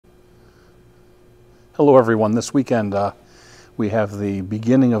Hello everyone. This weekend we have the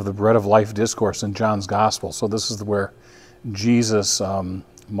beginning of the Bread of Life discourse in John's Gospel. So this is where Jesus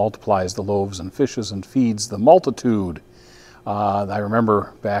multiplies the loaves and fishes and feeds the multitude. I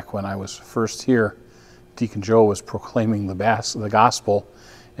remember back when I was first here, Deacon Joe was proclaiming the gospel,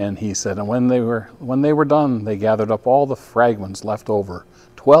 and he said, and when they were done, they gathered up all the fragments left over,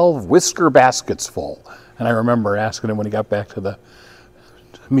 12 whisker baskets full. And I remember asking him when he got back to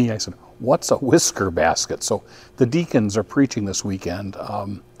me, I said, what's a whisker basket? So the deacons are preaching this weekend.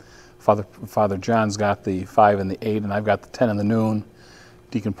 Father John's got the 5 and the 8, and I've got the 10 and the noon.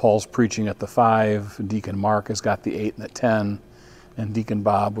 Deacon Paul's preaching at the 5. Deacon Mark has got the 8 and the 10, and Deacon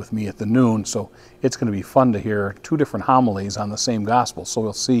Bob with me at the noon. So it's going to be fun to hear two different homilies on the same gospel. So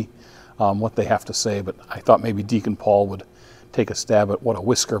we'll see what they have to say. But I thought maybe Deacon Paul would take a stab at what a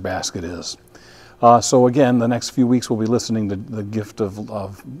whisker basket is. So again, the next few weeks we'll be listening to the gift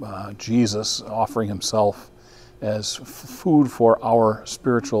of Jesus offering himself as food for our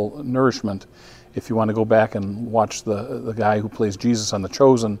spiritual nourishment. If you want to go back and watch the guy who plays Jesus on The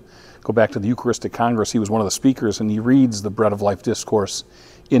Chosen, go back to the Eucharistic Congress. He was one of the speakers, and he reads the Bread of Life discourse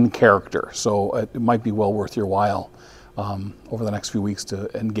in character. So it might be well worth your while over the next few weeks to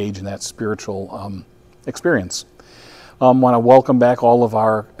engage in that spiritual experience. I want to welcome back all of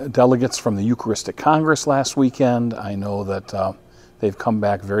our delegates from the Eucharistic Congress last weekend. I know that they've come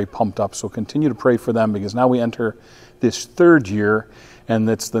back very pumped up, so continue to pray for them, because now we enter this third year, and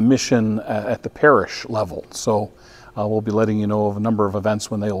it's the mission at the parish level. So we'll be letting you know of a number of events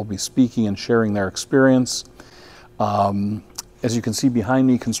when they will be speaking and sharing their experience. As you can see behind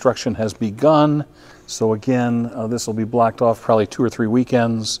me, construction has begun. So again, this will be blocked off probably 2 or 3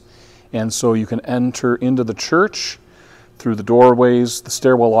 weekends. And so you can enter into the church through the doorways, the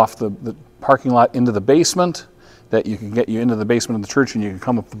stairwell off the parking lot into the basement, that you can get you into the basement of the church, and you can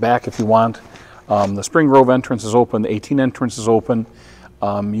come up the back if you want. The Spring Grove entrance is open, the 18 entrance is open.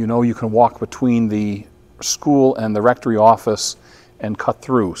 You can walk between the school and the rectory office and cut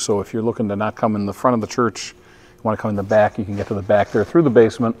through. So if you're looking to not come in the front of the church, you want to come in the back, you can get to the back there through the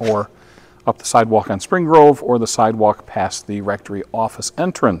basement, or up the sidewalk on Spring Grove, or the sidewalk past the rectory office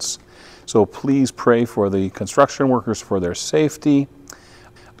entrance. So please pray for the construction workers, for their safety.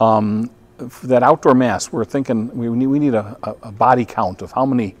 For that outdoor mass, we're thinking we need a body count of how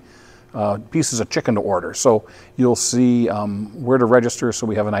many pieces of chicken to order. So you'll see where to register, so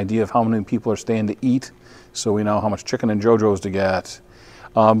we have an idea of how many people are staying to eat, so we know how much chicken and JoJo's to get.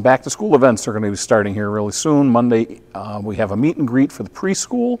 Back to school events are going to be starting here really soon. Monday we have a meet and greet for the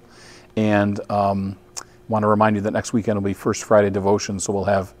preschool, and want to remind you that next weekend will be First Friday devotion, so we'll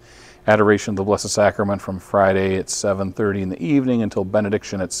have Adoration of the Blessed Sacrament from Friday at 7:30 in the evening until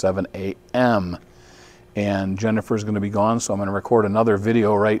benediction at 7 a.m. And Jennifer's going to be gone, so I'm going to record another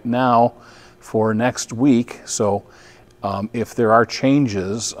video right now for next week. So if there are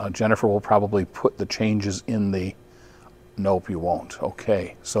changes, Jennifer will probably put the changes in the... Nope, you won't.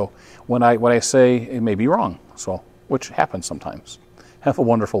 Okay. So when I say, it may be wrong, so which happens sometimes. Have a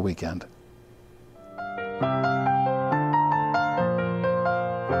wonderful weekend.